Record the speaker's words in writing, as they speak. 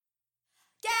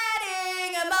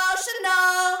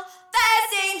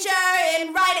danger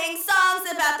in writing songs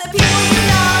about the people you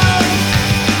know.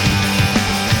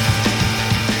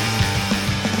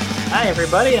 Hi,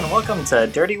 everybody, and welcome to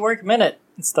Dirty Work Minute.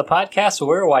 It's the podcast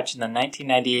where we're watching the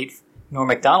 1998 Norm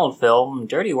Macdonald film,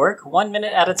 Dirty Work, 1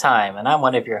 minute at a time. And I'm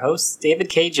one of your hosts, David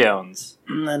K. Jones.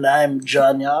 And I'm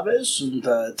John Yavis, and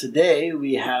today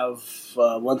we have,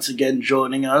 once again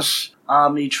joining us,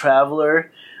 Omni-Traveler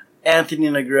Anthony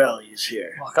Negrelli is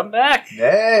here. Welcome back.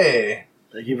 Hey!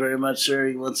 Thank you very much,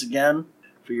 sir, once again,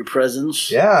 for your presence.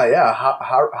 Yeah.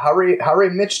 Hare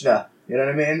Michna. You know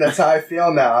what I mean? That's how I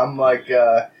feel now. I'm like,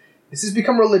 this has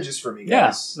become religious for me,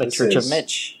 guys. Yeah, the Church of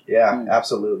Mitch. Yeah,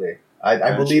 absolutely.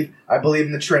 I believe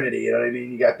in the Trinity, you know what I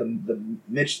mean? You got the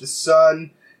Mitch the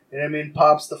Son, you know what I mean?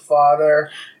 Pop's the Father,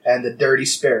 and the Dirty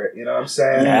Spirit, you know what I'm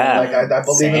saying? Yeah, like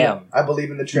I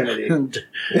believe in the Trinity.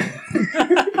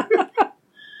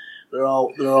 They're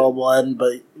all one,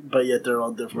 but yet they're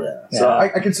all different. Yeah. So I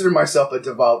consider myself a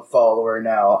devout follower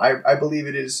now. I believe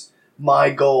it is my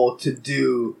goal to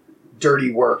do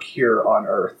dirty work here on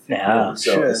Earth. Yeah.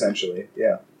 So essentially,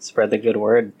 yeah. Spread the good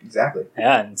word. Exactly.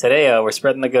 Yeah, and today we're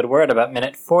spreading the good word about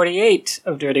minute 48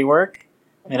 of Dirty Work.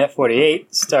 Minute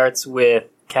 48 starts with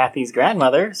Kathy's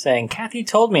grandmother saying, "Kathy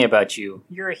told me about you.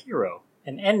 You're a hero."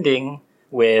 And ending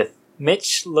with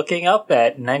Mitch looking up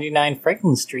at 99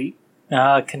 Franklin Street,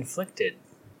 conflicted.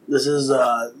 This is,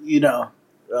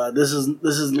 this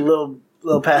is a little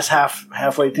past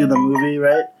halfway through the movie,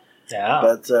 right? Yeah.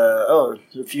 But the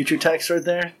future text right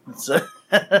there. It's,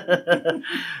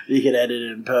 you can edit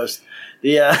it in post.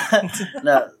 No,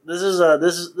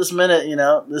 this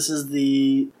minute. This is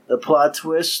the plot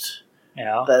twist.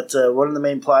 Yeah. That's one of the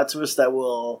main plot twists that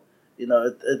will,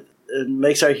 it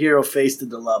makes our hero face the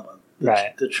dilemma,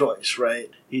 the choice. Right.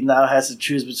 He now has to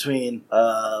choose between.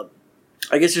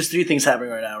 I guess there's three things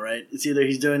happening right now. Right. It's either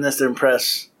he's doing this to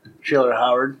impress Trailer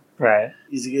Howard. Right.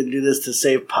 He's going to do this to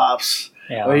save Pops.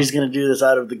 Yeah. Or he's going to do this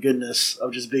out of the goodness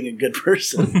of just being a good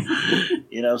person.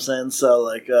 You know what I'm saying? So,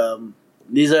 like,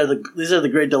 these are the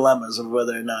great dilemmas of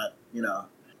whether or not,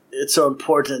 it's so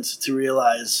important to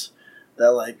realize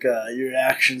that, like, your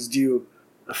actions do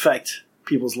affect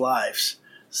people's lives.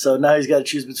 So now he's got to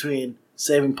choose between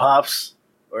saving Pops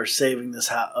or saving this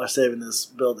house or saving this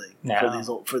building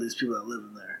for these people that live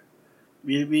in there.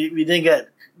 We didn't get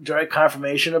direct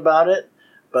confirmation about it,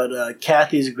 but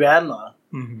Kathy's grandma.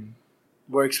 Mm-hmm.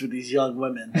 Works with these young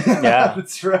women. Yeah.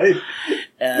 That's right.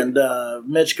 And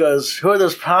Mitch goes, "Who are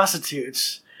those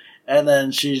prostitutes?" And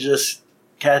then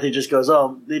Kathy just goes,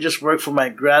 "Oh, they just work for my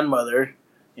grandmother."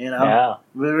 Yeah.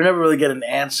 We never really get an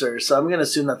answer, so I'm going to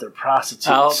assume that they're prostitutes.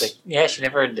 Oh, she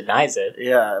never denies it.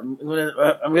 Yeah, I'm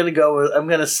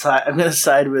gonna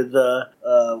side with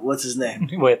what's his name?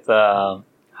 With I'm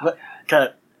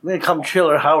gonna call him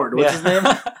Trailer Howard. What's his name?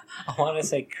 I want to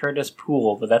say Curtis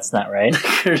Poole, but that's not right.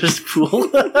 Curtis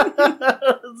Poole.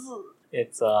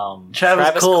 It's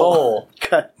Travis Cole.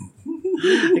 God.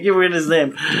 I keep forgetting his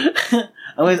name.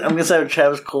 I'm gonna say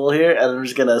Travis Cole here, and I'm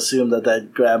just gonna assume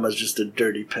that grandma's just a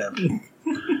dirty pimp.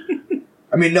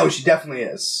 I mean, no, she definitely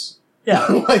is. Yeah,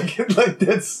 like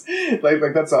that's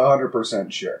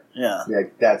 100% sure. Yeah,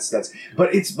 like that's.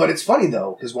 But it's funny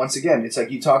though, because once again, it's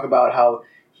like you talk about how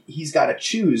he's got to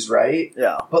choose, right?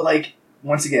 Yeah. But like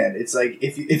once again, it's like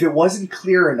if it wasn't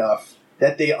clear enough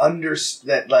that they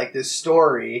that like this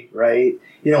story, right?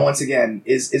 Once again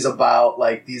is about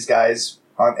like these guys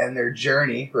and their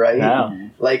journey, right? Yeah.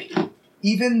 Like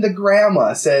even the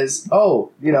grandma says, "Oh,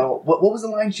 what was the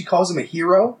line? She calls him a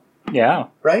hero." Yeah.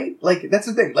 Right? Like that's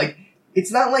the thing. Like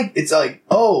it's not like it's like,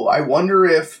 "Oh, I wonder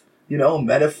if."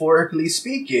 Metaphorically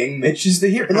speaking, Mitch is the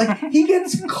hero. Like, he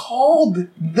gets called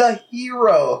the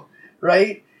hero,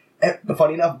 right? And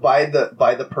funny enough, by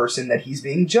the person that he's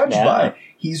being judged by.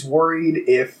 He's worried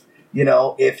if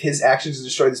his actions to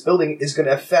destroy this building is going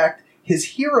to affect his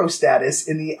hero status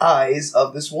in the eyes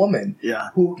of this woman. Yeah.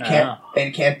 Who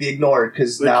can't be ignored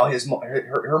because now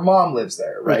her mom lives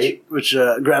there, right? Which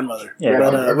grandmother. Yeah,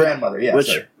 her grandmother, yeah.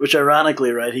 Which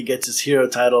ironically, right, he gets his hero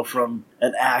title from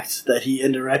an act that he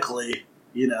indirectly,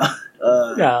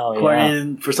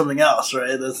 coordinated for something else,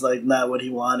 right? That's like not what he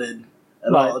wanted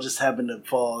at all. It just happened to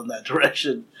fall in that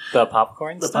direction. The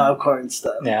popcorn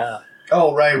stuff? Yeah.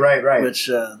 Oh, right. Which,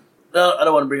 I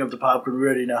don't want to bring up the popcorn. We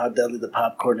already know how deadly the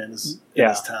popcorn is in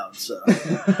this town. So,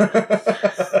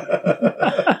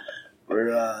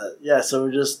 so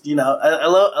we're just, I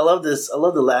love this. I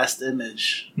love the last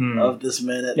image of this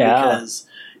minute because,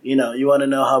 you want to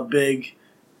know how big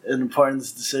and important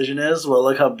this decision is. Well,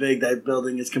 look how big that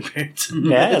building is compared to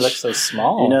Mitch. Yeah, it looks so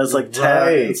small. It's like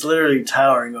it's literally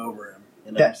towering over him.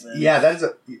 You know what I'm saying? Yeah, that is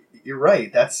you're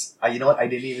right. That's you know what, I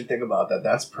didn't even think about that.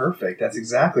 That's perfect. That's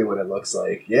exactly what it looks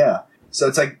like. Yeah. So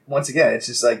it's like, once again, it's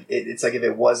just like it's like if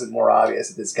it wasn't more obvious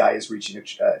that this guy is reaching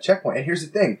a checkpoint. And here's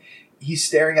the thing: he's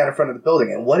staring out in front of the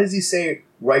building, and what does he say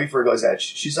right before he goes out?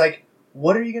 She's like,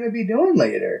 "What are you going to be doing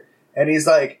later?" And he's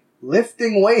like,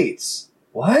 "Lifting weights."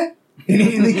 What? And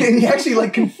he actually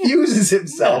like confuses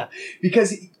himself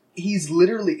because he's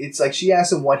literally, it's like she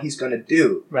asks him what he's going to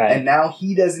do. Right. And now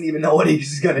he doesn't even know what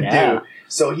he's going to do.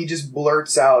 So he just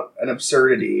blurts out an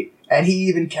absurdity, and he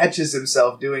even catches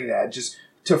himself doing that just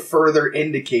to further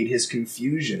indicate his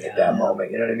confusion at that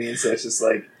moment. You know what I mean? So it's just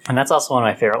like... And that's also one of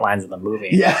my favorite lines in the movie.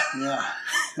 Yeah. Yeah.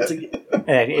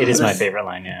 It is my favorite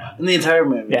line, yeah. In the entire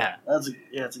movie. Yeah.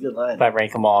 It's a good line. If I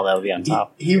rank them all, that would be on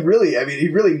top. He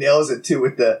really nails it too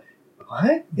with the...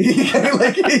 What?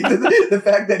 Like the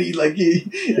fact that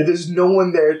there's no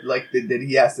one there like that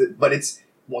he has to, but it's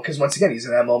because once again he's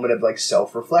in that moment of like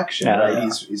self-reflection, right? Yeah.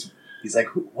 He's like,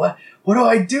 what do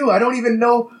I do? I don't even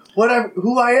know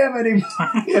who I am anymore.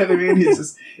 You know what I mean?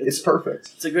 It's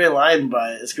perfect. It's a great line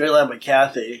by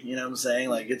Kathy. You know what I'm saying?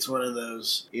 Like, it's one of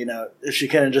those, you know, if she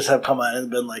couldn't just have come out and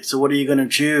been like, so what are you going to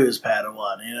choose,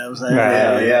 Padawan? You know what I'm saying?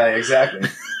 Right. Yeah, exactly.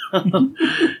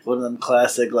 One of them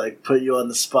classic, like, put you on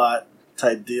the spot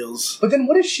type deals. But then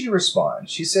what does she respond?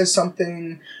 She says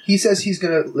something. He says he's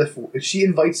going to lift. She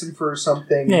invites him for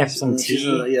something. Yeah, some She's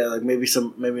tea. like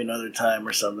maybe another time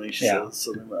or something. She says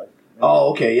something like,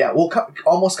 Oh, okay, yeah. Well,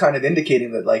 almost kind of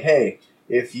indicating that, like, hey,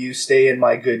 if you stay in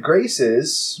my good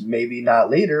graces, maybe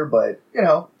not later, but, you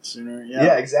know. Sooner,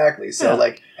 Yeah, exactly. So,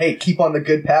 like, hey, keep on the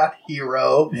good path,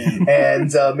 hero,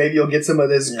 and maybe you'll get some of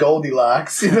this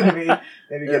Goldilocks, you know what I mean?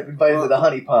 Maybe get invited to the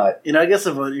honey pot. You know, I guess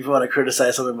if you want to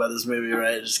criticize something about this movie,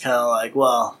 right, it's just kind of like,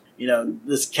 well, you know,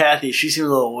 this Kathy, she seems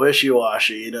a little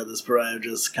wishy-washy, you know, this pariah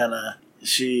just kind of...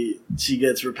 She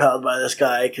gets repelled by this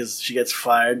guy because she gets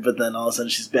fired, but then all of a sudden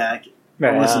she's back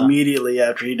almost immediately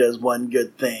after he does one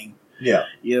good thing. Yeah.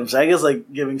 You know what I'm saying? I guess,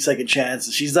 like, giving second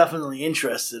chances. She's definitely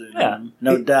interested in him,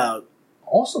 no doubt.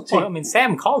 Also, Well, I mean,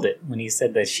 Sam called it when he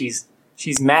said that she's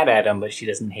mad at him, but she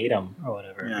doesn't hate him or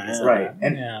whatever. Right.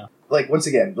 And, like, once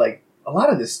again, like, a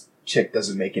lot of this chick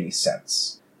doesn't make any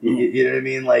sense. You know what I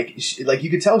mean? Like, like,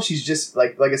 you could tell she's just,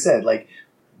 like I said, like,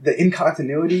 the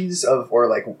incontinuities of, or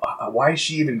like, why is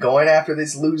she even going after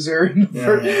this loser in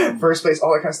the first place,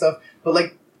 all that kind of stuff. But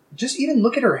like, just even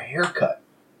look at her haircut,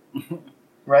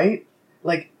 right?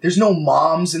 Like, there's no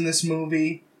moms in this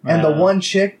movie, and the one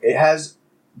chick, it has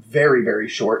very, very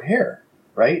short hair,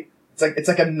 right? It's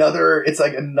like another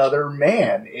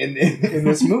man in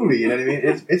this movie. You know what I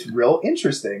mean? It's real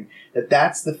interesting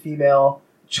that's the female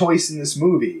choice in this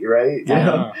movie, right? You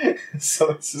know? So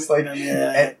it's just like,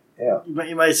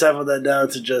 You might settle that down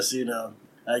to just, you know,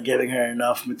 giving her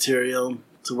enough material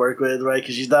to work with, right?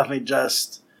 Because she's definitely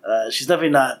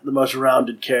not the most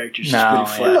rounded character. She's pretty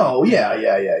flat. No,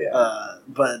 yeah.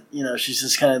 But, you know, she's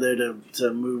just kind of there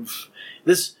to move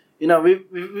this. You know,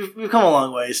 we've come a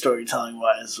long way storytelling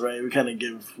wise, right? We kind of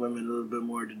give women a little bit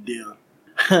more to do.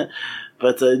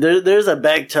 But there's a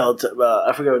Bechdel.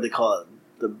 I forget what they call it.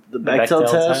 The Bechdel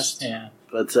test. Yeah.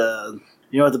 But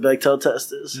you know what the Bechdel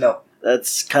test is? No.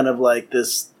 That's kind of like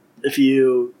this. If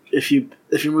your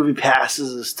movie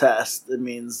passes this test, it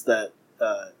means that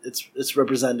it's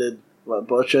represented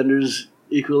both genders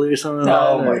equally or something.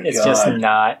 It's just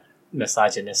not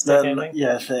misogynistic. Thing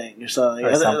or something.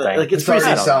 Or something. Like it's It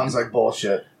pretty. sounds like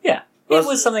bullshit. Yeah, it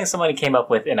was something somebody came up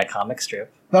with in a comic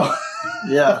strip. No.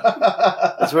 Yeah,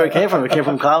 that's where it came from. It came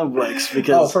from comic books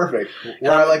because. Perfect.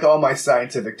 Where I like all my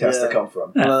scientific tests to come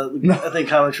from. I think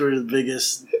comics were the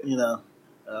biggest,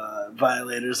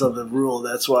 violators of the rule.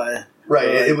 That's why. Right.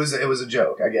 It was a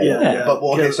joke. I get it. Yeah. But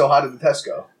okay. So how did the test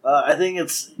go? I think it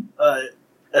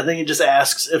just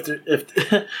asks if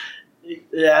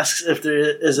there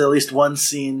is at least one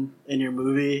scene in your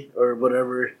movie or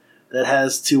whatever that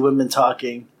has two women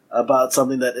talking about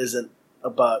something that isn't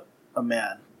about a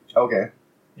man. Okay.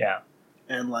 Yeah.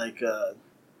 And like I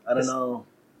don't know,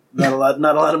 not a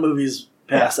lot of movies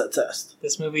pass that test.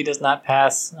 This movie does not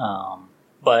pass,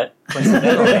 but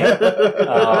coincidentally,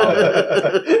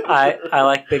 I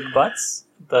like big butts.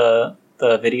 The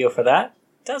video for that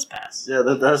does pass. Yeah,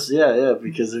 that does. Yeah,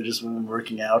 because they're just women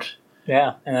working out.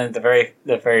 Yeah, and then the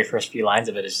very first few lines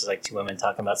of it is just like two women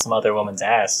talking about some other woman's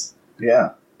ass.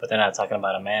 Yeah. But they're not talking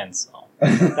about a man, so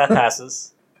that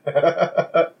passes.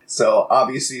 So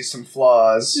obviously some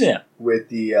flaws. Yeah. With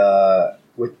the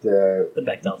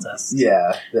Bechdel test.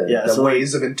 Yeah. The so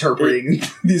ways of interpreting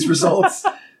these results.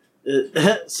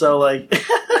 So like,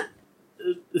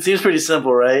 it seems pretty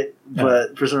simple, right? Yeah.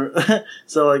 But for some,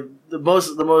 so like the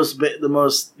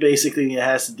most basic thing it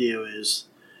has to do is,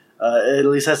 it at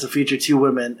least has to feature two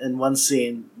women in one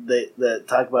scene that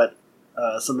talk about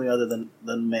something other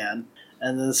than man.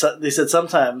 And then they said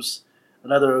sometimes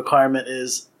another requirement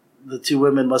is the two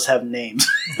women must have names.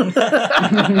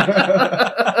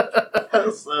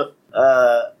 So,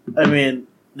 I mean,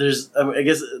 I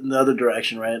guess in the other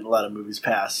direction, right? A lot of movies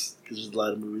pass because there's a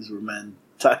lot of movies where men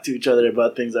talk to each other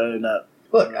about things that are not.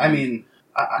 Look, I mean,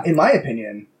 in my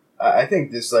opinion, I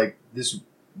think this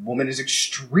woman is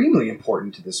extremely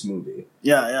important to this movie.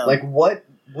 Yeah. Like, what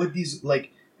would these,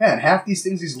 like, man, half these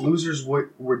things these losers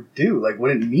would do, like,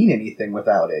 wouldn't mean anything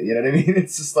without it. You know what I mean?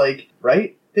 It's just like,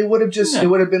 right? They would have just, it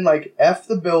would have been like, F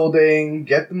the building,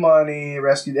 get the money,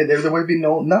 rescue, there would be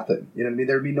nothing. You know what I mean?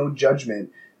 There would be no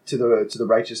judgment to the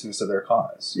righteousness of their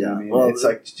cause. You know what I mean? Well, it's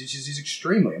like, she's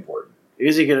extremely important. I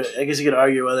guess you could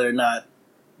argue whether or not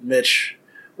Mitch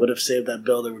would have saved that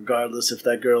building regardless if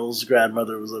that girl's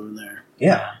grandmother was living there.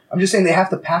 Yeah. I'm just saying they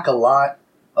have to pack a lot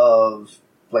of,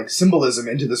 like, symbolism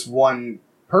into this one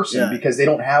person because they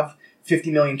don't have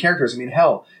 50 million characters. I mean,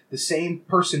 hell, the same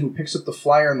person who picks up the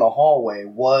flyer in the hallway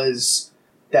was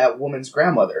that woman's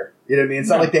grandmother. You know what I mean? It's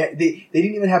not like they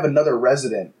didn't even have another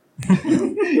resident.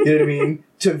 You know what I mean?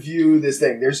 To view this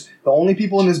thing. There's the only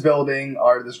people in this building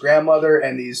are this grandmother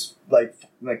and these like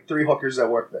three hookers that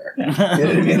work there. You know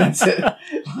what I mean? That's it.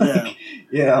 Like,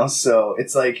 you know, so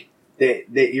it's like they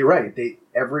you're right.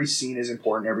 Every scene is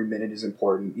important, every minute is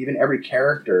important. Even every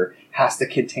character has to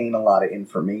contain a lot of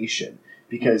information.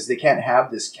 Because they can't have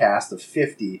this cast of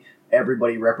 50,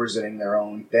 everybody representing their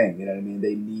own thing. You know what I mean?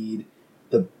 They need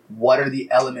what are the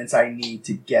elements I need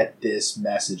to get this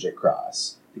message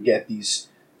across? To get these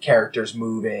characters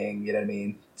moving, you know what I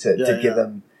mean? To give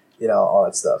them, you know, all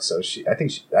that stuff. So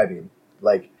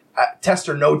test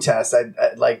or no test,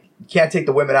 you can't take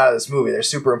the women out of this movie. They're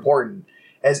super important.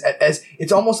 As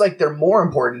it's almost like they're more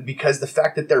important because the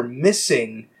fact that they're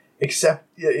missing, except,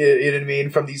 you know what I mean,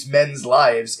 from these men's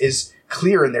lives is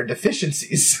clear in their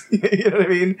deficiencies. You know what I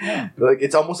mean? Yeah. Like,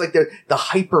 it's almost like they're the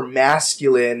hyper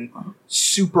masculine,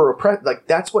 super oppressed. Like,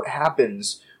 that's what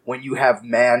happens when you have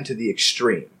man to the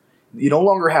extreme. You no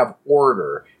longer have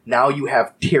order. Now you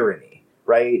have tyranny,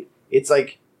 right? It's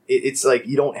like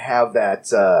you don't have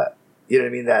that, you know what I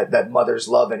mean? That mother's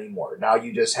love anymore. Now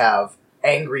you just have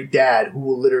angry dad who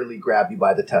will literally grab you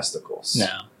by the testicles.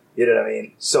 No. You know what I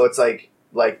mean? So it's like,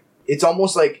 it's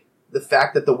almost like, the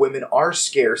fact that the women are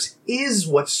scarce is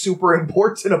what's super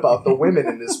important about the women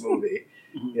in this movie,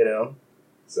 you know.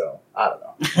 So I don't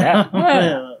know.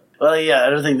 Yeah. Well, yeah, I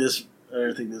don't think this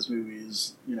movie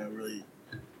is, you know, really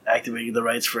activating the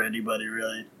rights for anybody.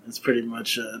 Really, it's pretty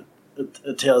much a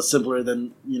tale simpler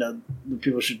than, you know,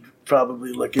 people should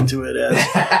probably look into it as. You know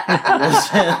what I'm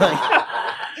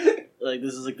saying? Like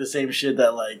this is like the same shit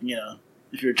that, like, you know,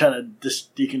 if you're trying to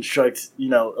deconstruct, you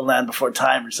know, A Land Before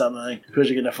Time or something, like, who's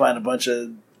you gonna find a bunch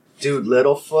of dude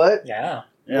Littlefoot? Yeah.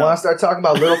 You want to start talking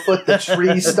about Littlefoot, the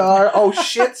tree star? Oh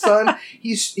shit, son!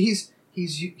 He's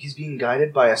being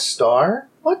guided by a star.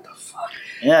 What the fuck?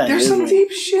 Yeah, there's some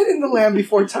deep shit in The Land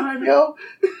Before Time, yo.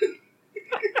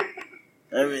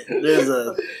 I mean,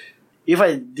 you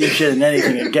find deep shit in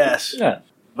anything, I guess. Yeah.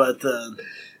 But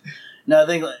no, I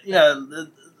think, you know,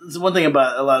 it's one thing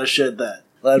about a lot of shit that.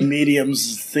 A lot of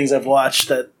mediums, things I've watched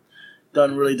that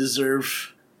don't really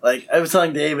deserve. Like, I was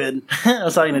talking to David,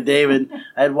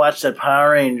 I had watched that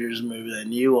Power Rangers movie, that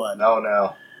new one. Oh,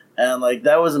 no. And, like,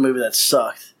 that was a movie that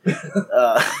sucked.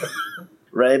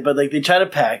 Right? But, like, they try to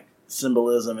pack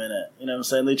symbolism in it. You know what I'm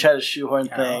saying? They try to shoehorn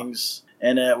things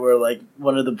in it where, like,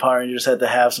 one of the Power Rangers had to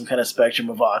have some kind of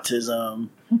spectrum of autism.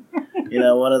 You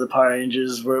know, one of the Power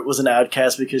Rangers was an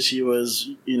outcast because she was,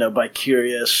 you know,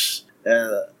 bi-curious.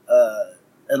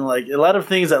 And, like, a lot of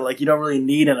things that, like, you don't really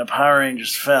need in a Power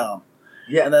Rangers film.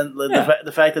 Yeah. And then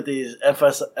the fact that they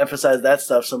emphasize that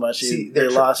stuff so much, they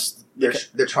lost...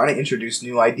 They're trying to introduce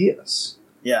new ideas.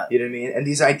 Yeah. You know what I mean? And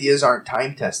these ideas aren't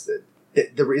time-tested.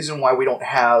 The reason why we don't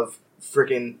have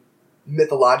freaking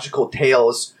mythological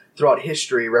tales throughout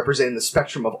history representing the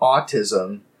spectrum of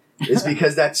autism is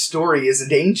because that story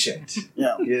isn't ancient.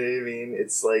 Yeah. You know what I mean?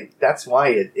 It's like, that's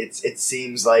why it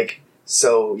seems like...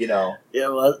 So, you know. Yeah,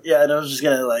 well, yeah, and I was just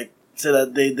gonna, like, say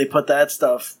that they put that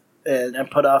stuff and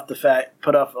put off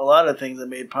a lot of things that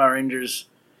made Power Rangers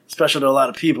special to a lot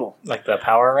of people. Like the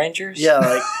Power Rangers?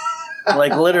 Yeah,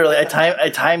 like literally, I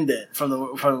timed it from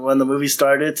when the movie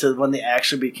started to when they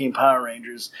actually became Power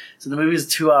Rangers. So the movie is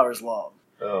 2 hours long.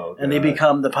 Oh, God. And they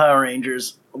become the Power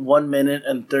Rangers 1 hour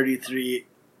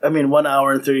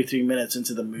and 33 minutes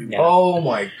into the movie. Yeah. Oh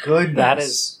my goodness. That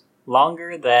is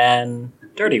longer than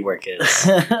Dirty Work is.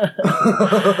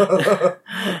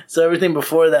 So everything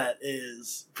before that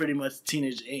is pretty much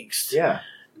teenage angst. Yeah.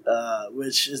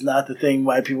 which is not the thing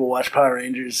why people watch Power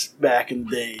Rangers back in the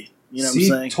day. You know what I'm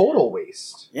saying? Total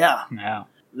waste. Yeah. Yeah.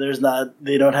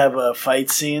 They don't have a fight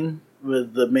scene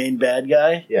with the main bad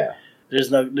guy. Yeah.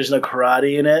 There's no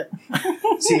karate in it.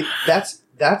 See,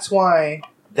 that's why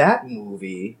that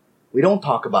movie, we don't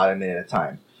talk about it a minute at a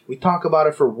time. We talk about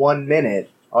it for 1 minute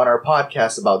on our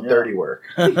podcast about dirty work.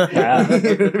 Yeah. You know what I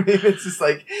mean? It's just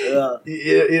like,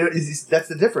 that's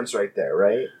the difference right there,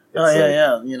 right?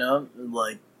 Yeah. You know,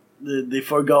 like, they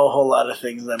forego a whole lot of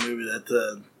things in that movie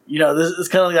that, you know, this is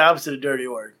kind of like the opposite of dirty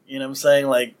work. You know what I'm saying?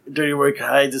 Like, dirty work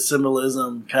hides its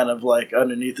symbolism kind of like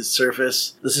underneath the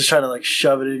surface. This is trying to like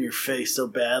shove it in your face so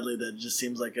badly that it just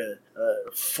seems like a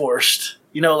forced.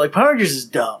 You know, like Power Rangers is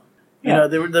dumb. You know,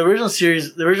 the original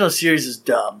series is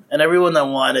dumb, and everyone that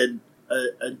wanted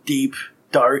a deep,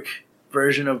 dark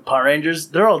version of Power Rangers,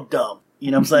 they're all dumb.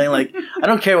 You know what I'm saying? Like, I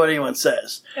don't care what anyone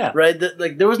says, right?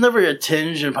 Like, there was never a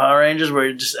tinge in Power Rangers where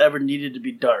it just ever needed to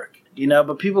be dark. You know,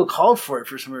 but people called for it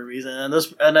for some reason, and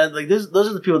those are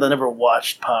the people that never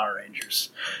watched Power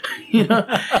Rangers. You know,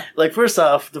 like, first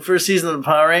off, the first season of the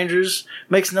Power Rangers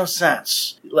makes no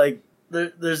sense. Like,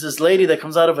 there's this lady that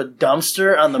comes out of a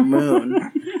dumpster on the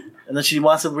moon, and then she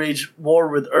wants to wage war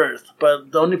with Earth,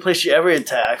 but the only place she ever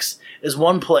attacks is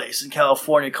one place in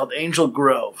California called Angel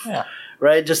Grove. Yeah.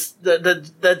 Right, just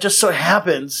that just so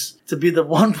happens to be the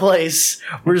one place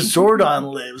where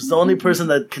Zordon lives. The only person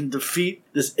that can defeat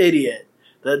this idiot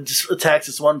that just attacks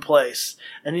this one place.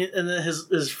 And then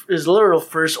his literal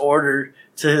first order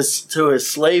to his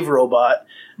slave robot,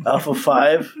 Alpha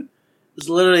 5, is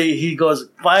literally, he goes,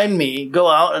 go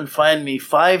out and find me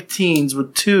 5 teens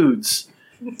with tudes.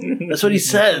 That's what he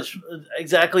says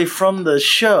exactly from the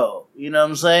show. You know what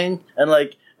I'm saying? And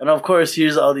of course,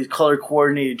 here's all these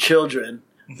color-coordinated children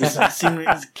that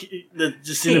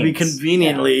just seem to be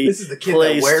conveniently this is the kid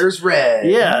placed, that wears red.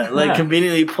 Yeah, like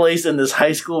conveniently placed in this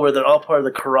high school where they're all part of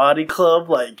the karate club.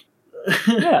 Like,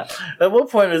 at what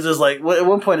point is this like? At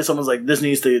one point, is someone's like, "This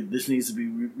needs to be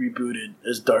rebooted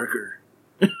as darker."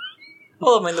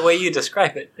 Well, I mean, the way you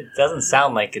describe it, it doesn't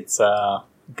sound like it's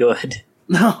good.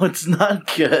 No, it's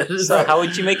not good. So how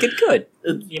would you make it good?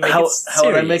 How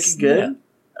would I make it good? Yeah.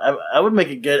 I would make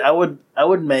it good. I would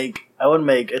make a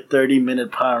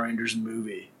 30-minute Power Rangers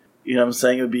movie. You know what I'm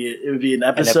saying? It would be an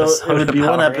episode. It would be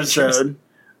one episode. Rangers.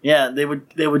 Yeah, they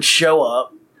would show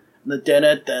up, and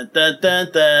then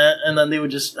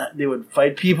they would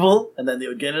fight people, and then they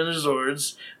would get in their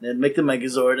Zords, and they'd make the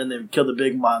Megazord, and they would kill the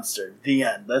big monster. The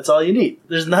end. That's all you need.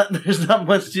 There's not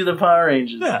much to the Power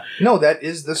Rangers. Yeah. No, that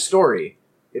is the story.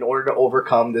 In order to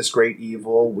overcome this great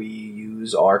evil, we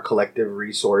use our collective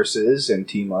resources and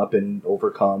team up and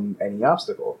overcome any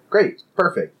obstacle. Great.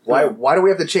 Perfect. Why do we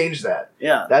have to change that?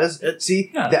 Yeah. That is that's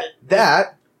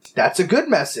a good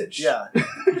message. Yeah.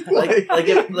 if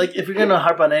you're gonna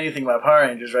harp on anything about Power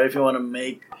Rangers, right? If you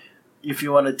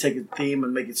want to take a theme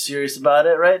and make it serious about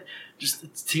it, right? Just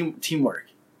it's teamwork.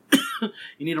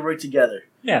 You need to work together.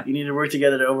 Yeah. You need to work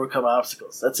together to overcome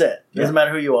obstacles. That's it. Doesn't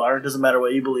matter who you are. Doesn't matter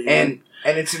what you believe in.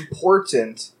 And it's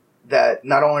important that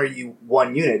not only are you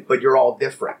one unit, but you're all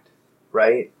different,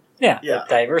 right? Yeah.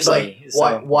 Diversity.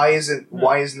 Like, why isn't the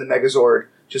Megazord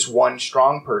just one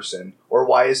strong person, or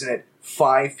why isn't it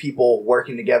 5 people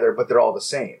working together but they're all the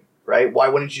same, right? Why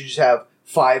wouldn't you just have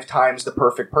 5 times the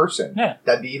perfect person? Yeah.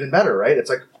 That'd be even better, right? It's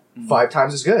like 5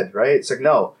 times as good, right? It's like,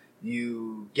 no,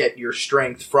 you get your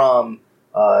strength from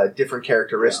different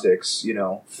characteristics, you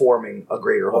know, forming a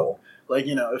greater whole. Like,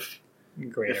 you know, if I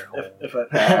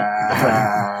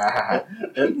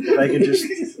could just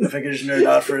nerd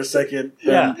out for a second,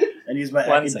 and use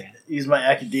my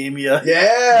academia.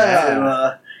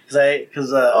 Yeah.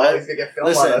 Because always gonna get film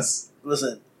on us.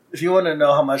 Listen, if you want to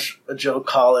know how much a Joe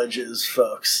college is,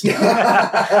 folks,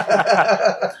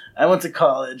 I went to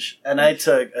college and I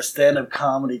took a stand-up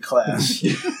comedy class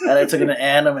and I took an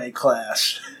anime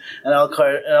class, and I'll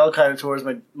kind of towards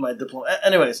my diploma.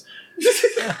 Anyways.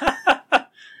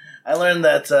 I learned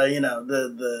that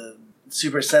the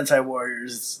Super Sentai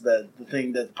Warriors, the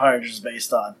thing that Power Rangers is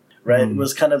based on, right? It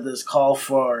was kind of this call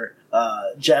for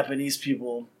Japanese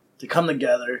people to come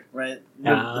together, right?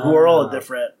 Who are all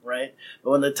different, right?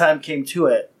 But when the time came to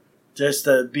it, just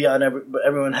to be on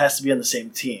everyone has to be on the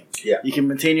same team. Yeah, you can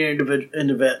maintain your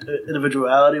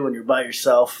individuality when you're by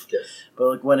yourself, but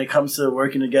like when it comes to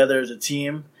working together as a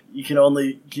team, you can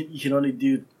only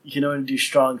do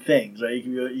strong things, right?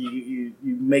 You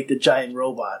make the giant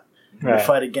robot. Right. You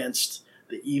fight against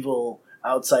the evil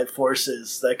outside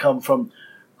forces that come from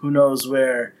who knows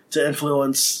where to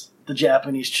influence the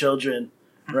Japanese children,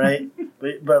 right?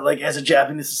 but like as a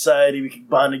Japanese society, we can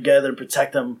bond together and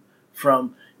protect them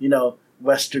from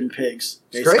Western pigs.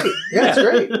 It's great. Yeah, it's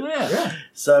great. Yeah.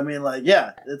 So I mean, like,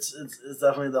 yeah, it's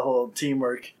definitely the whole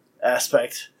teamwork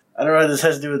aspect. I don't know if this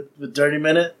has to do with Dirty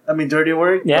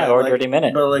Work. Yeah, but, or like, Dirty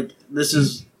Minute. But like, this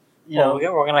is, Well, we're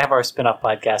going to have our spin-off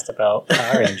podcast about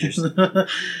Power Rangers. But,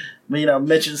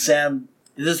 Mitch and Sam.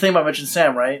 This thing about Mitch and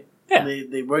Sam, right? Yeah.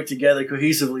 They work together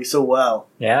cohesively so well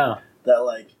Yeah. that,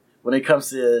 like, when it comes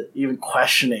to even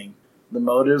questioning the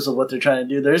motives of what they're trying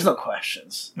to do, there's no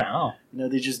questions. No.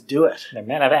 They just do it. They're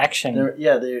men of action.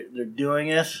 They're doing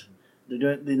it.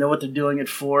 They know what they're doing it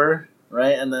for,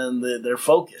 right? And then they're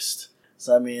focused.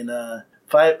 So I mean,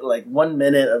 1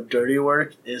 minute of dirty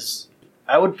work is.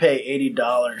 I would pay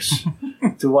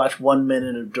 $80 to watch 1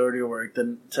 minute of dirty work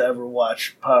than to ever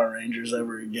watch Power Rangers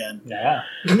ever again. Yeah.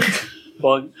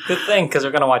 Well, good thing, because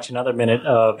we're going to watch another minute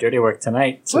of Dirty Work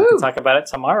tonight, so we can talk about it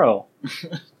tomorrow.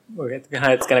 It's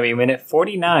going to be minute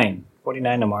 49.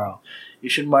 49 tomorrow. You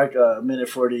should mark minute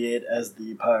 48 as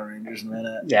the Power Rangers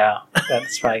minute. Yeah,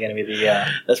 that's probably going to be the...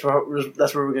 That's where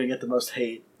we're going to get the most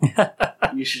hate.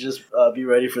 You should just be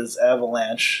ready for this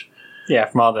avalanche. Yeah,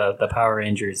 from all the Power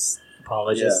Rangers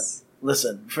apologists. Yeah.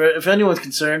 Listen, if anyone's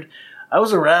concerned, I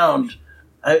was around.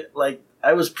 I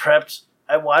was prepped.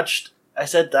 I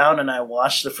sat down and I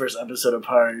watched the first episode of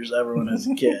Power Rangers ever when I was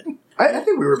a kid. I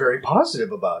think we were very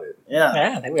positive about it. Yeah,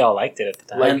 Yeah, I think we all liked it at the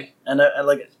time. and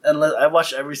I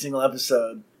watched every single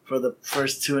episode for the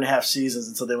first 2.5 seasons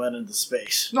until they went into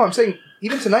space. No, I'm saying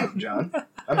even tonight, John.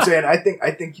 I'm saying I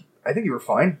think you were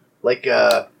fine. Like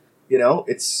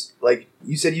it's like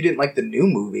you said you didn't like the new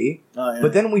movie, Oh, yeah.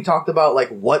 but then we talked about like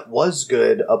what was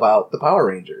good about the Power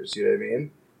Rangers. You know what I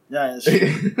mean? Yeah, it's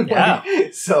true. Yeah.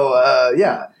 So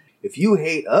yeah, if you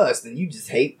hate us, then you just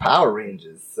hate Power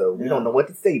Rangers. So we Yeah. don't know what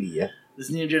to say to you. This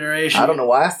new generation. I don't know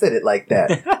why I said it like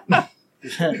that.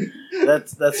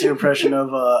 That's your impression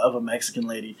of a Mexican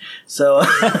lady. So,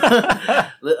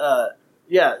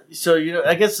 yeah. So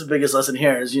I guess the biggest lesson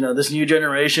here is this new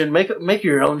generation make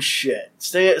your own shit.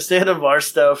 Stay out of our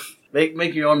stuff.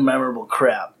 Make your own memorable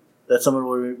crap that someone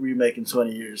will remake in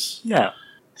 20 years. Yeah.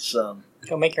 So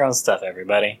Go make your own stuff,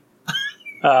 everybody.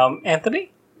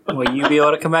 Anthony, will you be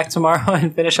able to come back tomorrow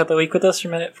and finish out the week with us for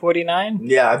minute 49?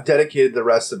 Yeah, I've dedicated the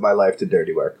rest of my life to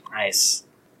dirty work. Nice.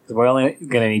 'Cause we're only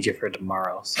going to need you for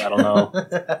tomorrow, so I don't know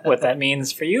what that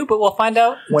means for you, but we'll find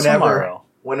out tomorrow.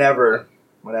 Whenever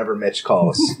Mitch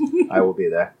calls, I will be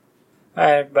there. All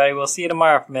right, everybody, we'll see you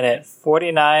tomorrow for minute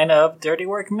 49 of Dirty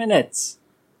Work Minutes.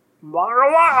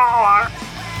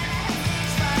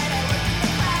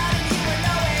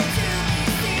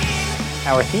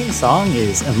 Our theme song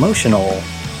is Emotional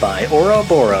by Aura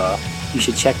Bora. You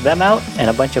should check them out and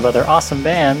a bunch of other awesome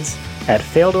bands at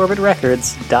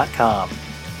failedorbitrecords.com.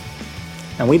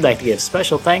 And we'd like to give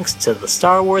special thanks to the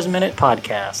Star Wars Minute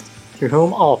podcast, through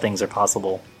whom all things are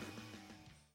possible.